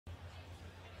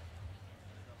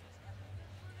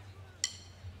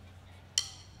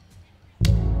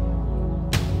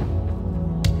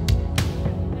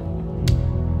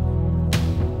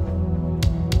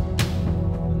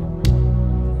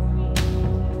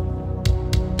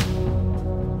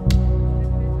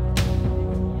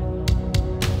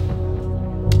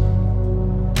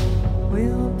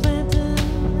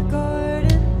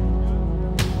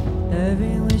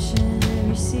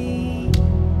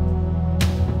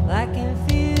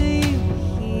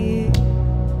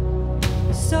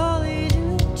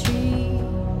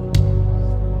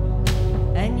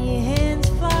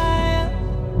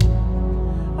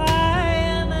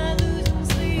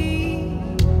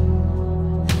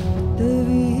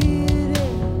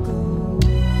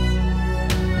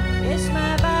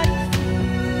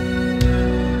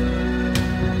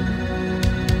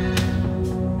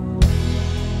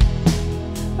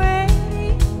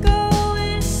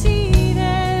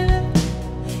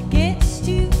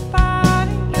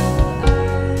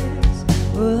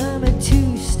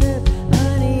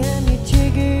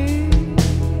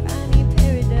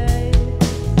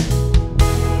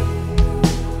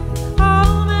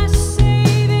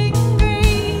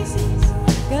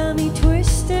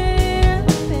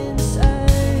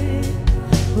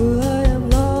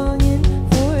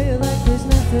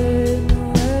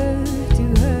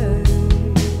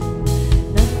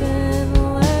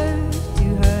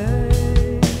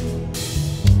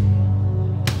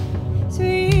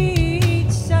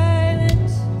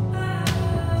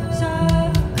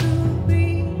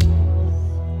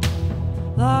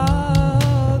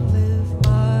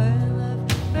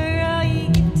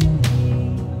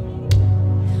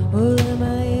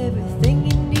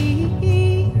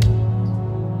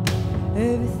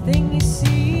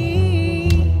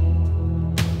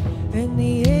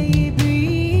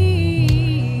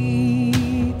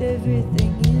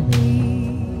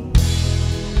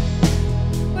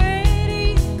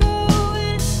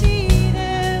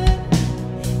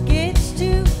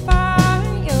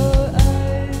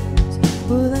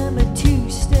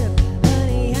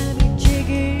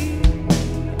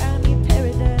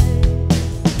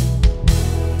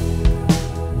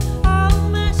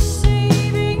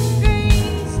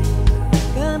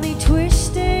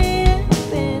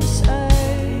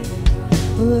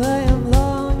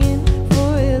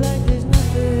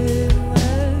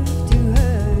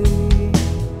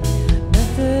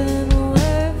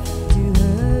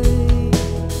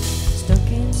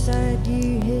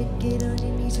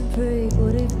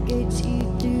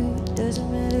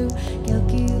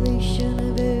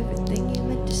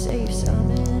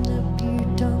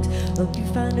Hope you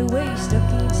find a way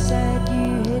stuck inside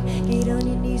your head. Get on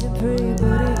your knees and pray,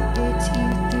 whatever gets you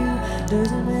through.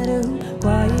 Doesn't matter who,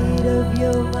 quiet of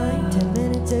your mind. 10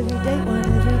 minutes every day when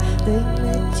everything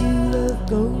that you love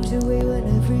goes away. When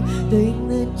everything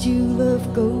that you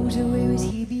love goes away. Was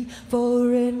he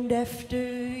before and after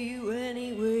you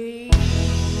anyway?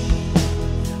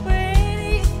 Where do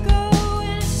you go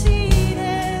and see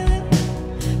that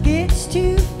gets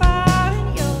too far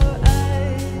in your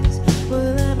eyes?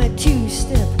 Well, I'm a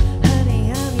two-step,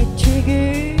 honey, I'm your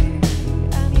trigger,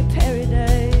 I'm your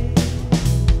paradise.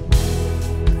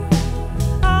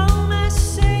 All my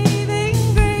saving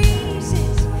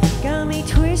graces got me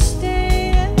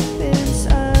twisted up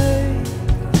inside.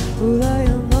 Well, I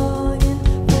am longing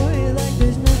for you like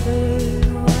there's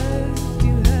nothing left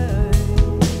to hide.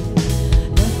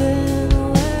 Nothing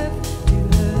left to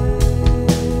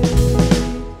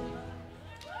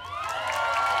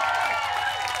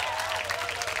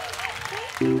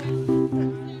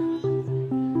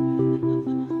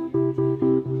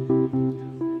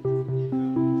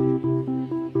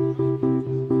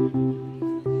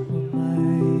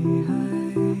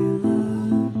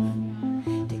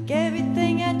take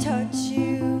everything I touch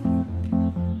you,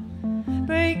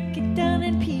 break it down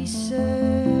in pieces,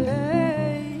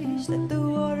 let the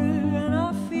water run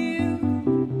off you,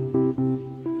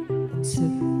 and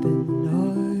sipping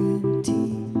on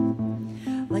tea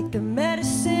like the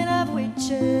medicine of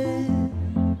witches.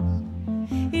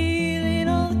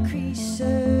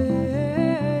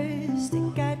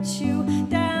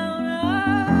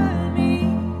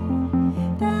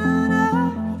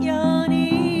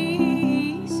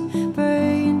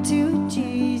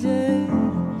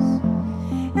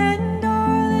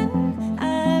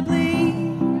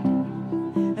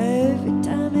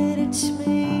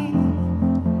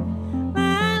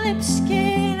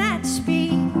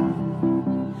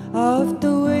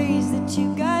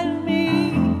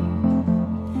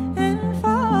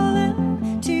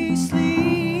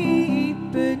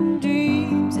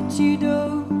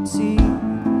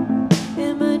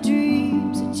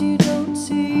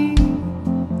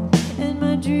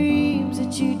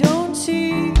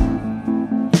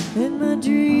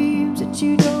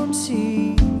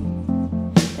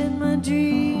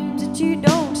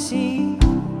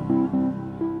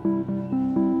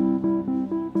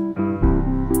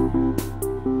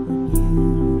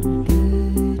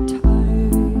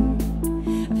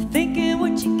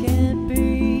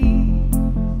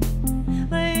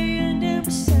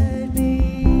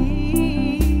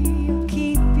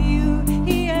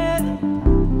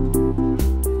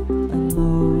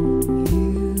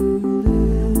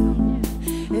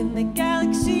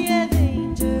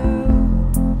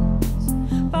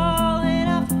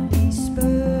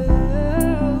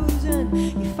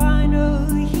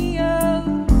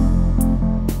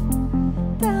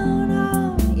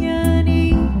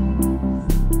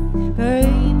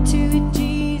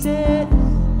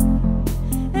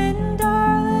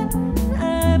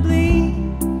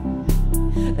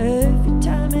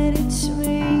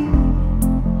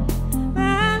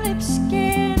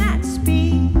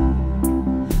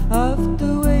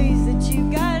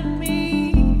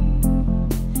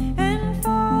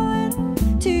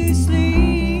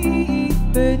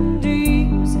 but in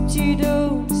dreams that you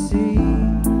don't see,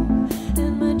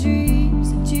 in my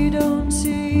dreams that you don't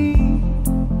see,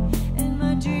 in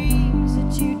my dreams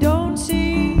that you don't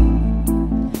see,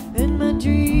 in my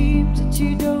dreams that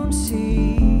you don't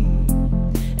see,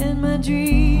 in my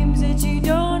dreams that you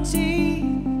don't see.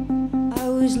 I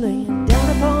was laying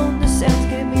down upon the sands,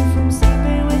 kept me from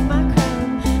sleeping with my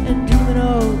crown, and dreaming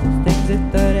all the things I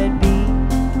thought I'd be.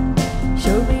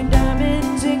 Showed me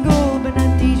diamonds and gold, but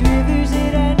not these rivers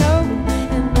that I know,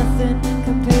 and nothing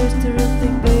compares to real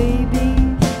thing, baby.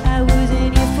 I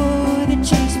wasn't here for the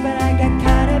chase, but I got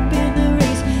caught up in the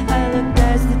race. I looked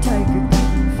as the tiger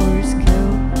coming for his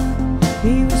kill.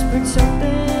 He whispered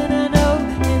something I know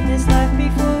in this life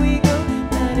before we go.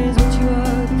 That is what you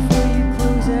are before you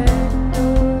close that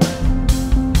door.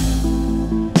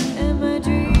 And my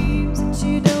dreams that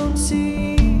you don't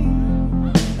see,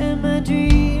 and my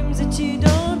dreams that you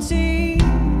don't see,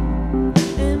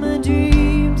 and my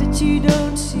dreams that you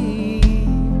don't see,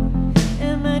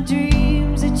 and my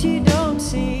dreams that you don't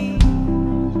see.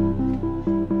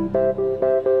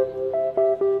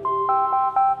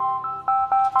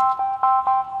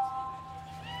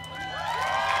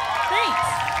 Thanks.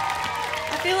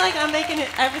 I feel like I'm making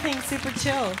everything super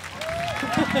chill.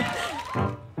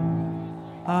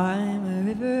 I'm a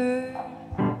river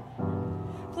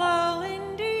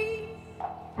flowing deep.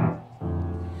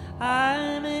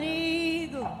 I'm an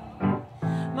eagle,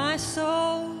 my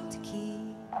soul to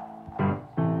keep.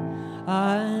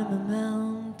 I'm a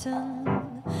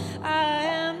mountain, I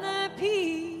am the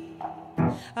peak.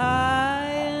 I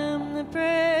am the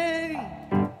prairie,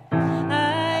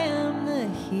 I am the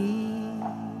heat.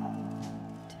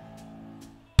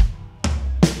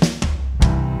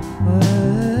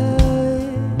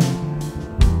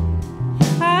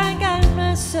 I got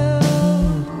myself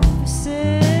a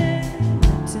set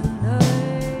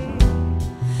tonight,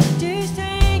 just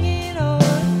hanging on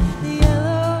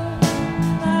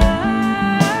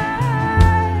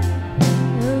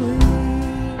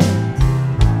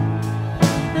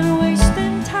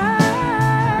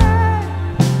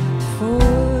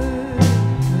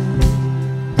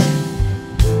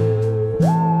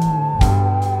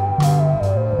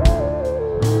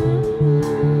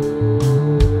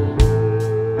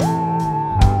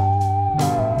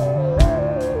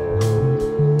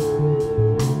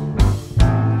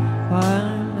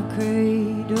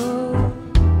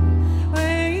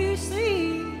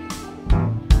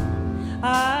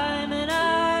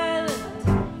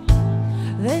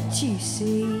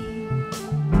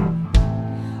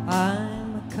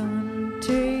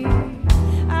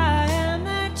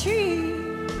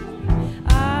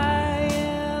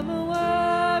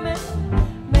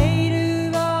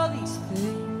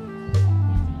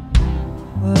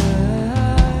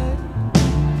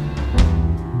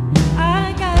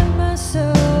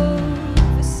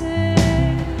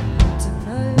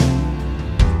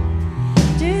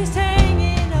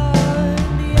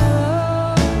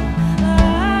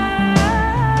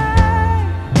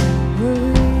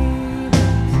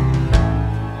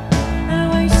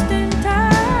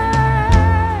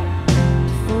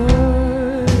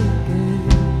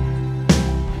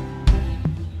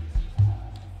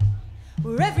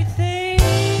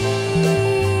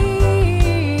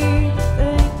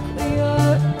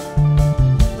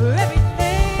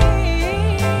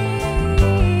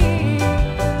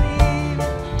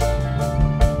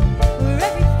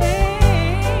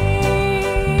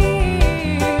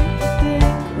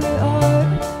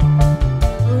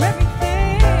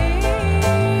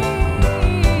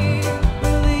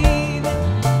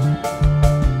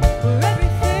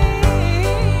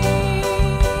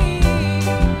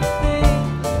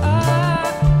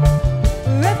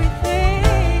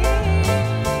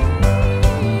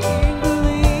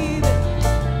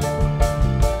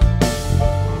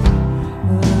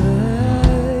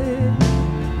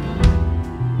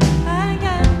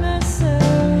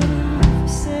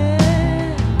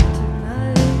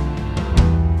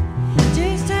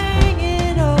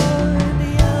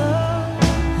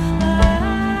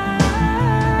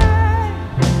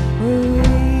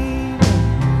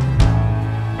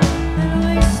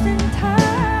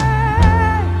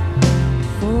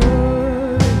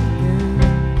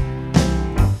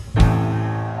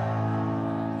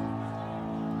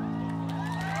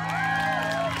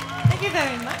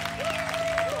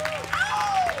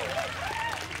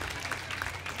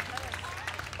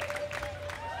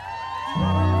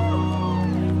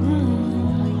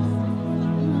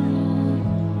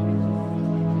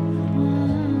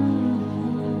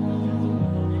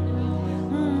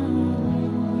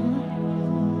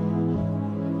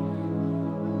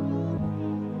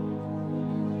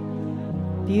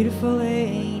beautiful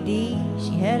lady.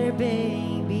 She had her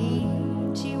baby.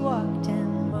 She walked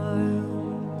 10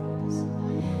 miles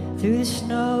through the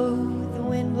snow, the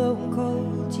wind blowing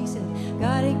cold. She said,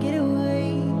 gotta get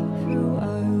away for a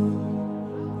while.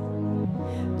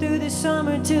 Through the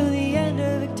summer till the end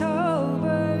of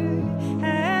October,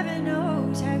 heaven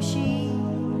knows how she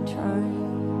tried.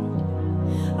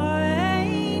 Oh,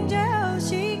 angel,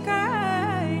 she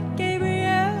cried.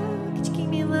 Gabriel, could you keep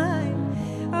me alive?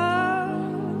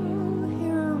 Oh,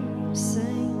 hear 'em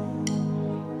sing.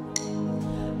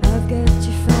 I've got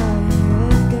you fire,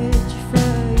 I've got you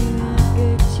fire, I've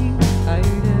got you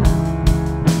fired up.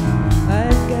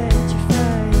 I've got you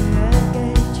fire, I've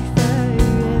got you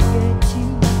fire, I've got you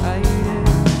fired up.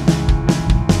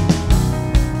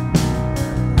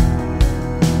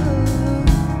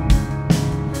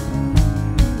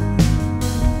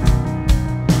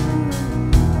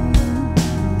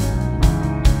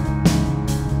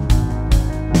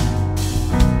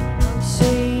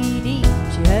 Sadie,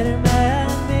 she had her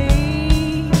mind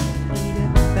made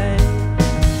up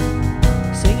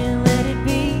fast, singing "Let It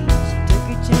Be." She took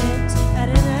a chance at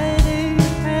another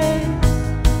path,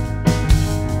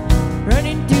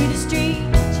 running through the street.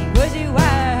 She was a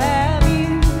wild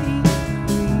beauty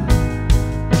queen.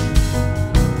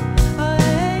 Oh,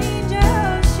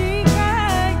 angel, she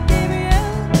cried. Gabriel,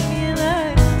 keep me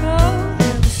alive. Oh,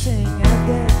 let me sing. I've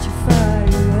got you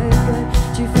fire, I've got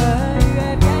you fire,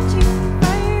 I've got you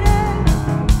fired up.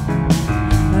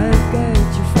 I've got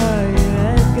you fire,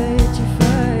 I've got you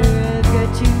fire, I've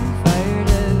got you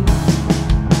fired up.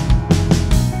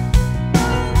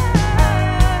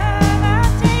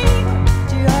 I'll take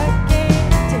what your heart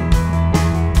can't take.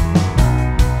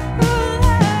 I'll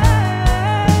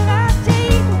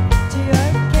take what your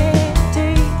heart can't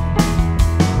take.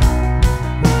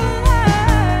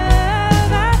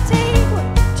 I'll take what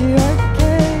your heart can't take. I'll take what your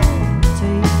heart can't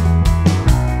take.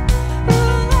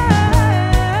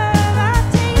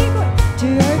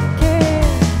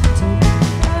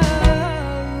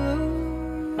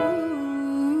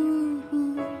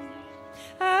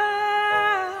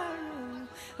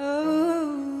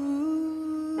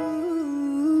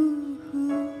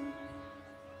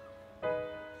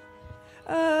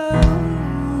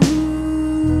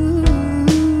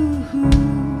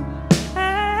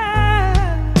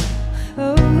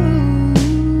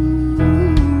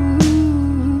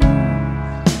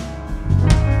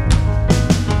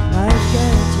 I've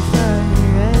got you fire,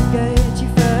 I've got you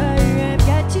fire, I've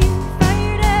got you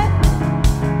fired up.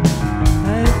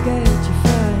 I've got you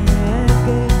fire, I've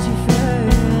got you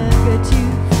fire, I've got you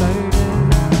fired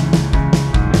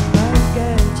up. I've got you fire, I've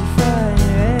got you fire,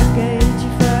 I've got you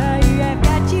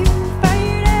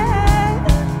fired up.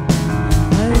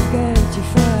 I've got you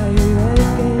fire,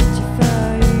 I've got you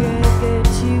fire, I've got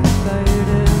you fired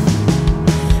up.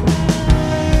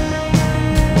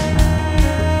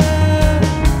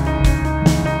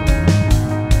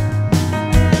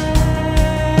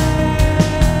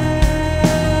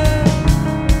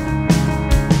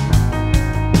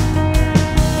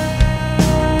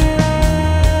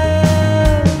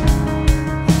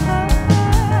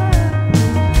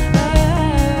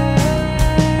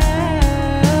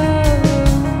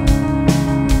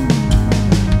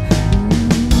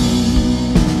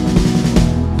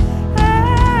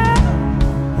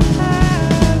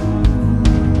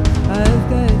 I've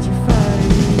got you fired.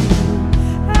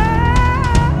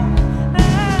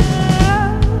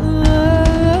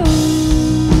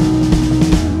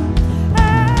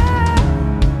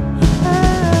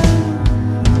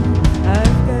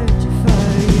 I've got you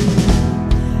fired.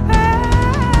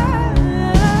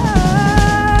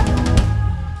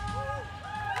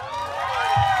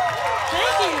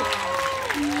 Thank you.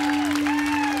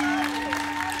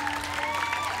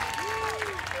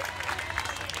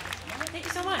 Thank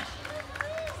you so much.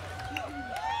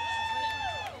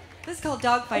 This is called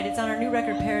Dogfight. It's on our new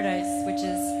record, Paradise, which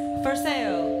is for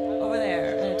sale over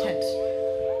there in a tent.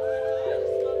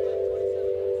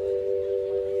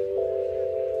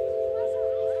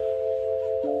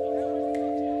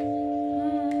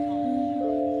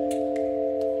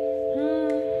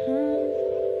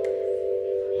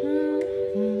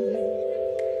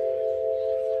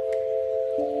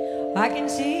 I can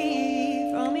see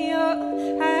from your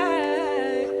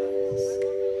eyes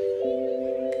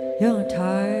you're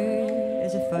tired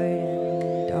as a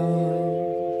fighting dog,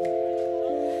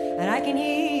 and I can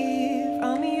hear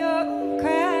from your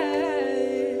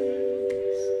cries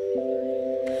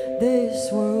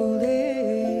this world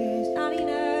is not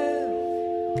enough.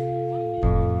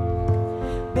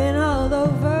 Been all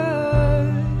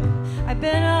over, I've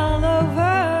been all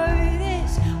over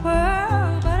this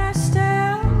world, but I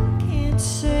still can't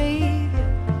say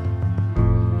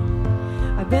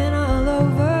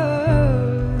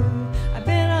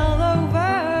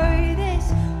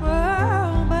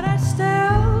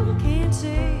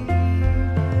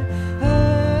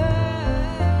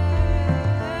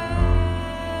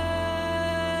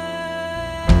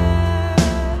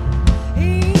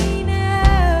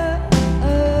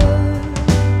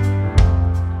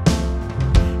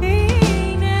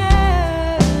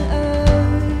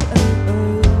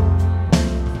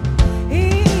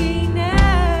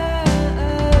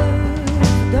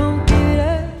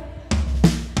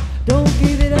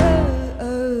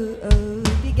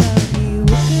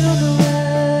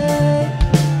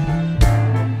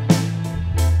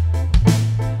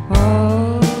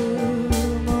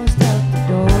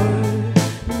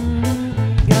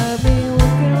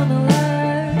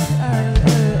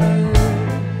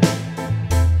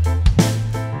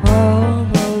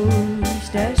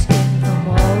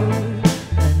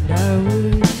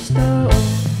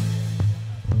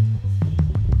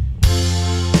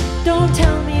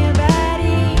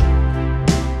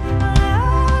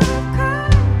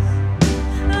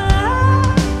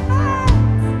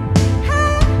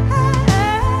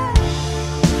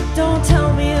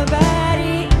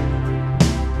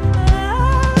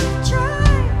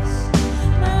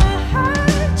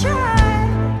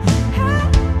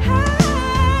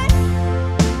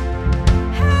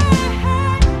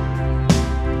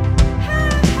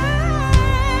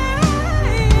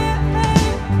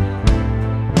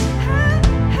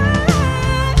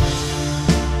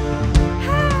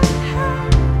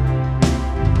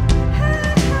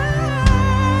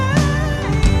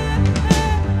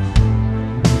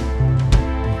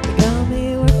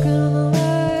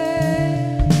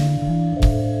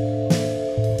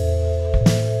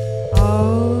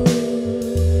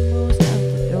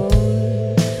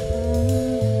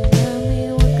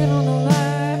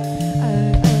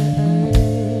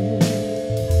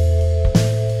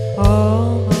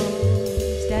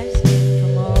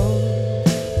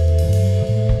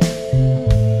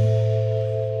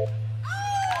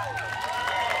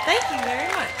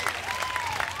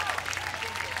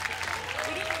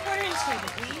table,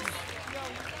 please.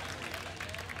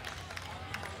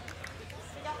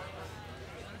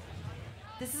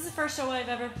 This is the first show I've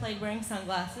ever played wearing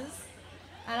sunglasses.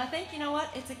 And I think, you know what?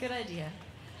 It's a good idea.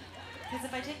 Because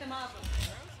if I take them off,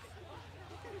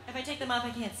 I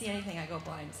can't see anything. I go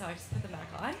blind. So I just put them back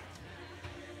on.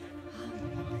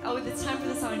 Oh, it's time for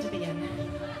the song to begin.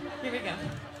 Here we go.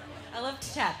 I love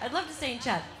to chat. I'd love to stay and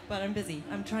chat, but I'm busy.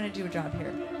 I'm trying to do a job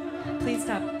here. Please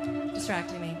stop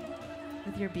distracting me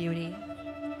with your beauty.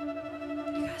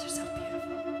 You guys are so beautiful.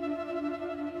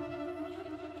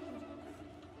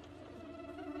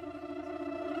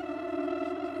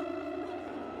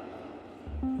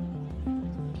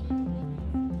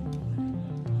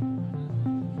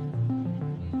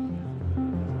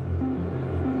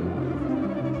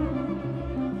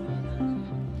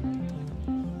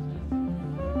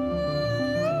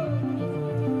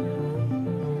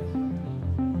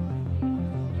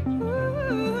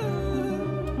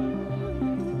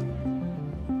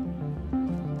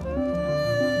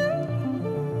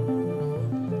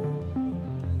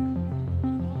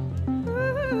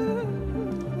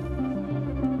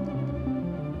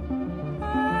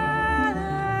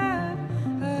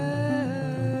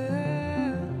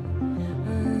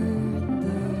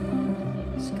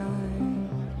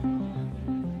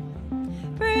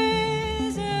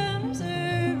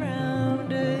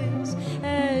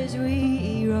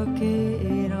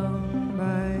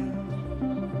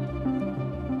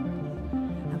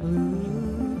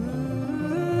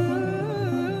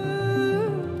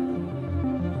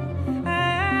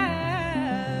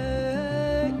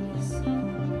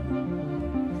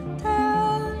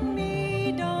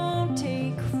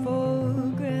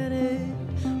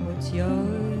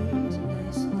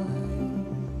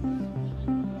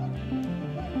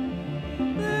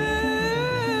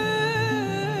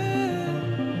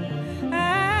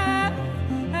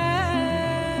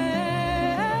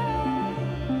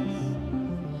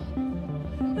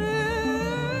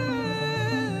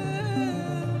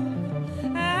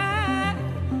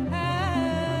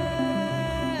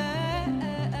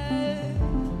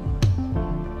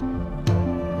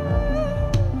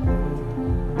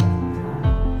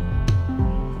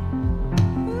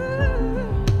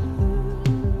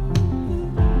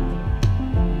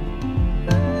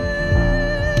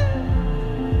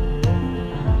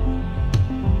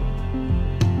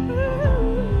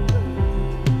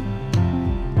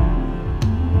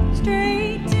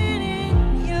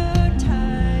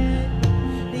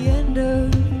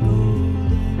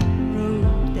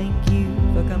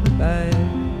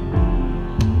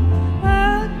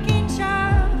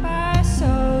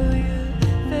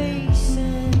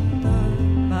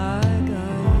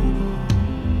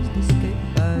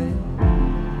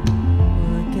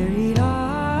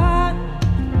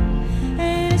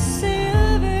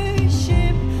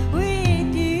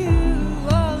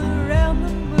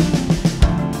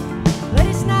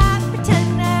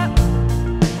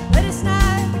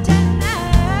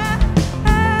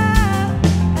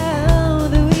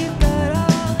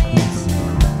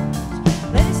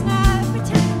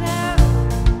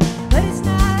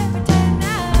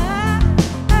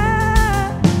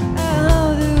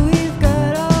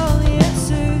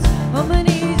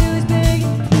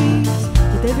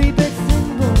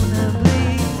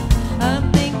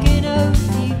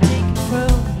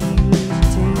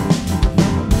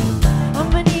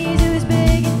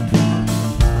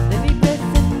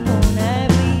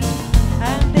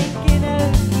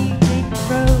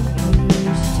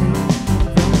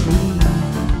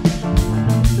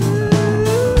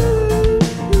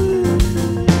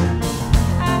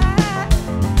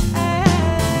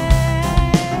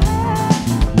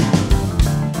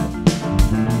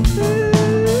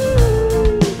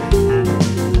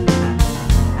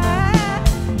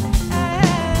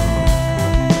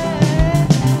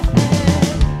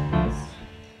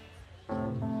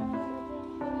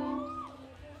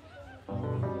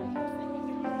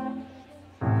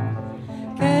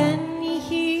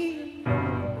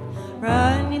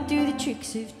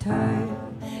 tricks of time.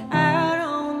 Out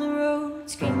on the road,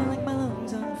 screaming like my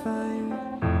lungs on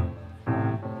fire.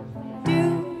 Do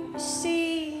you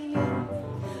see me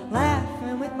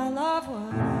laughing with my love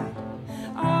wide-eyed?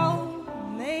 All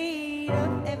made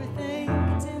of everything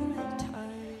that's in the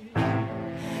tide.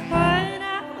 Why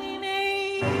not we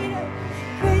made up,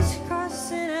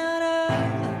 crisscrossing out of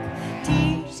luck?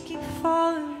 Tears keep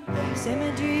falling, say my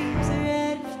dreams are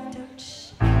ready for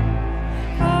touch.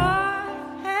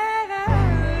 Forever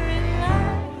in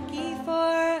love.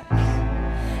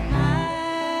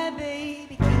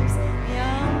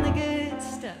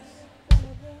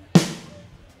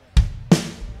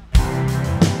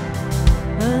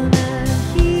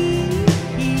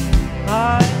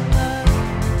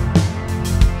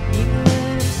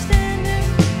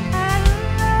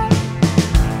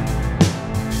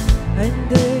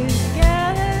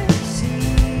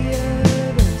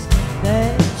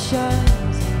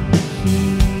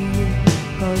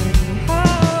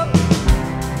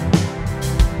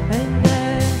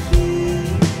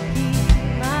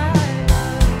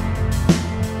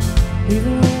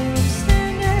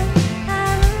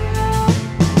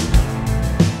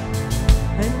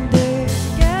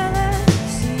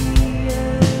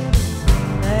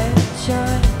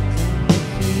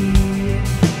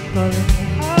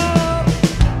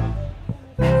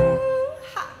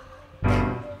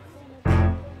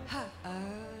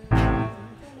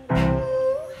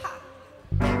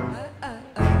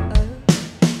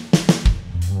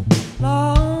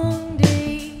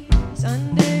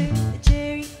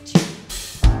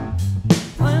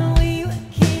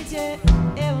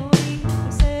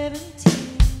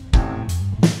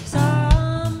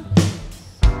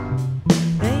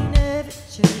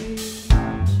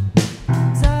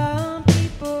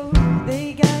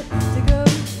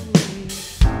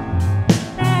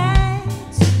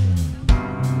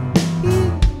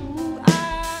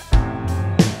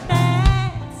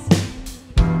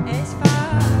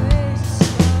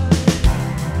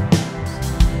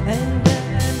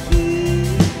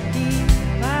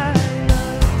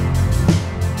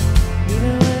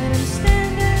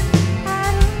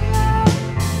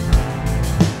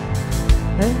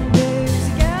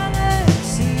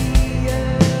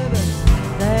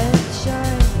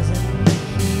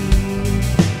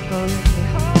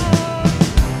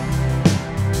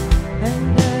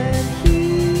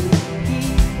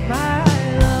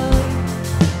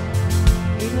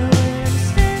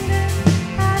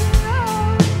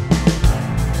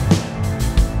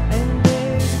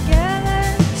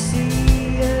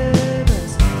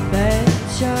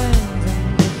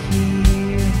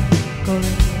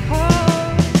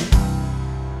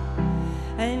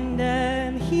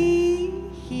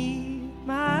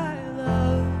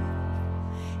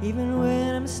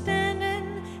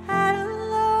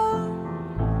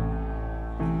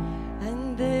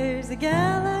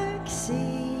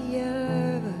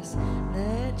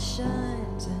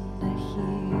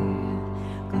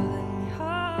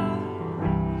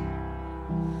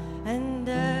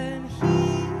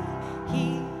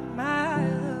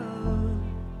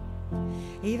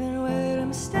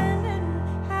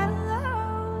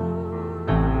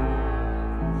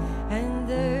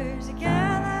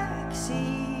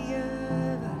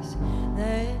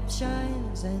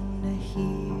 and I hear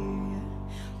you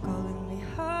calling me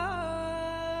home.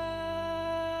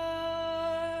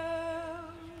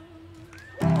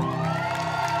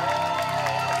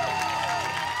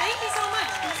 Thank you so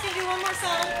much. I'm just gonna do one more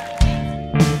song.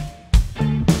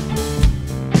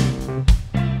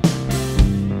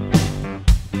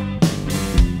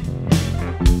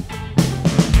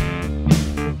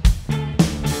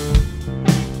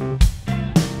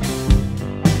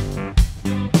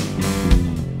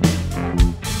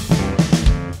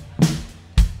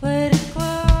 Let it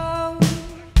glow,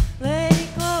 let it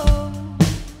glow.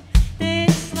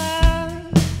 This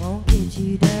love won't get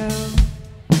you down.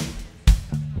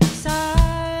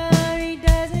 Sorry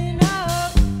doesn't know.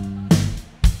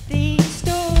 These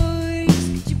stories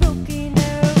get you broken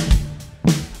down.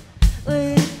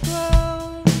 Let it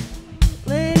glow,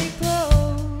 let it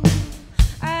glow.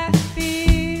 I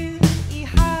feel your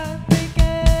heart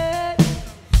breaking.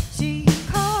 She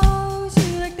calls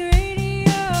you like the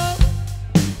radio.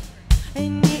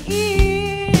 In your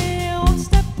ear, you won't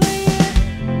stop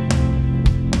playing.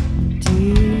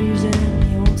 Tears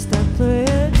and you won't stop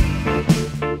playing.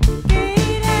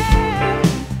 Get out,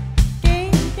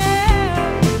 get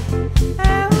down. I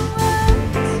want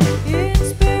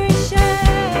inspiration.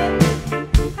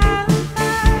 How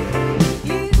high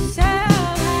you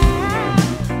somehow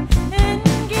and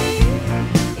give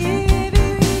every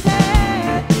reason.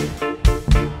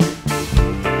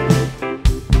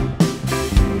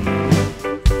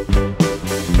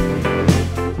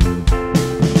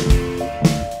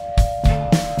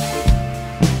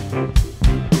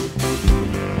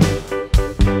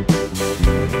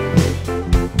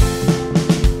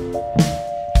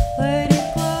 Let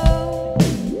it glow,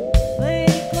 let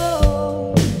it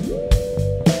glow.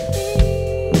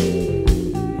 Leave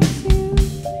you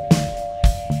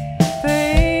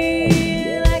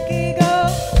pray like a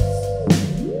ghost.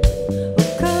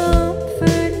 Will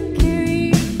comfort and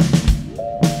carry.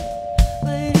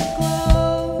 Let it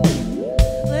glow,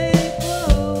 let it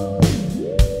glow.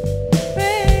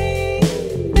 Rain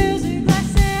fills her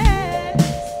glasses,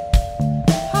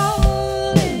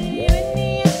 holding you in the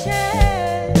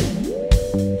ashes.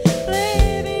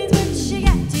 Living's what you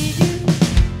got to do.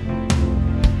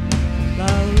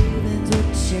 Loving's what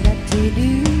you got to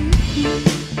do.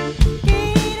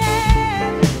 Get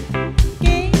out,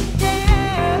 get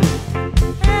down.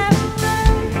 Have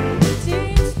words,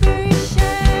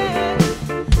 inspiration.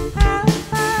 How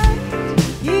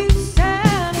fast you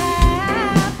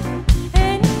somehow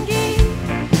and give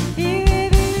you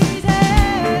every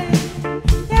reason.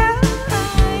 Your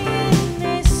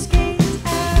lioness gets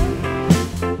out.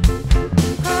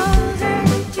 Calls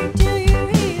out you till you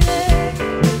hear it.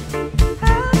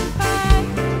 How fast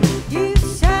you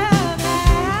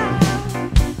somehow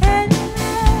and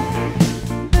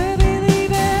never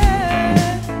believe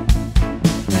it.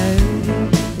 Never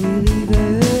believe it.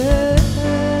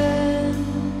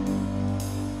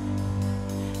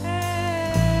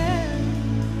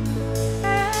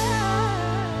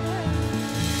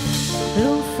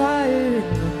 Little fire in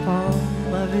the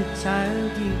palm of a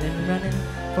child. You've been running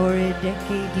for a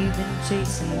decade. You've been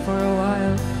chasing for a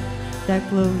while. That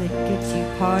glow that gets you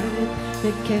part of it,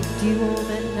 that kept you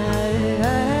warm at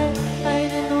night.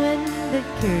 Hiding the wind that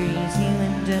carries you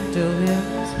in gentle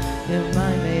hymns. Your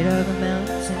mind made of a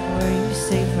mountain where you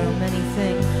safe from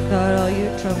anything. Thought all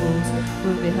your troubles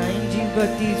were behind you, but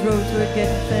these roads were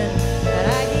getting thin. And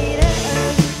I get out.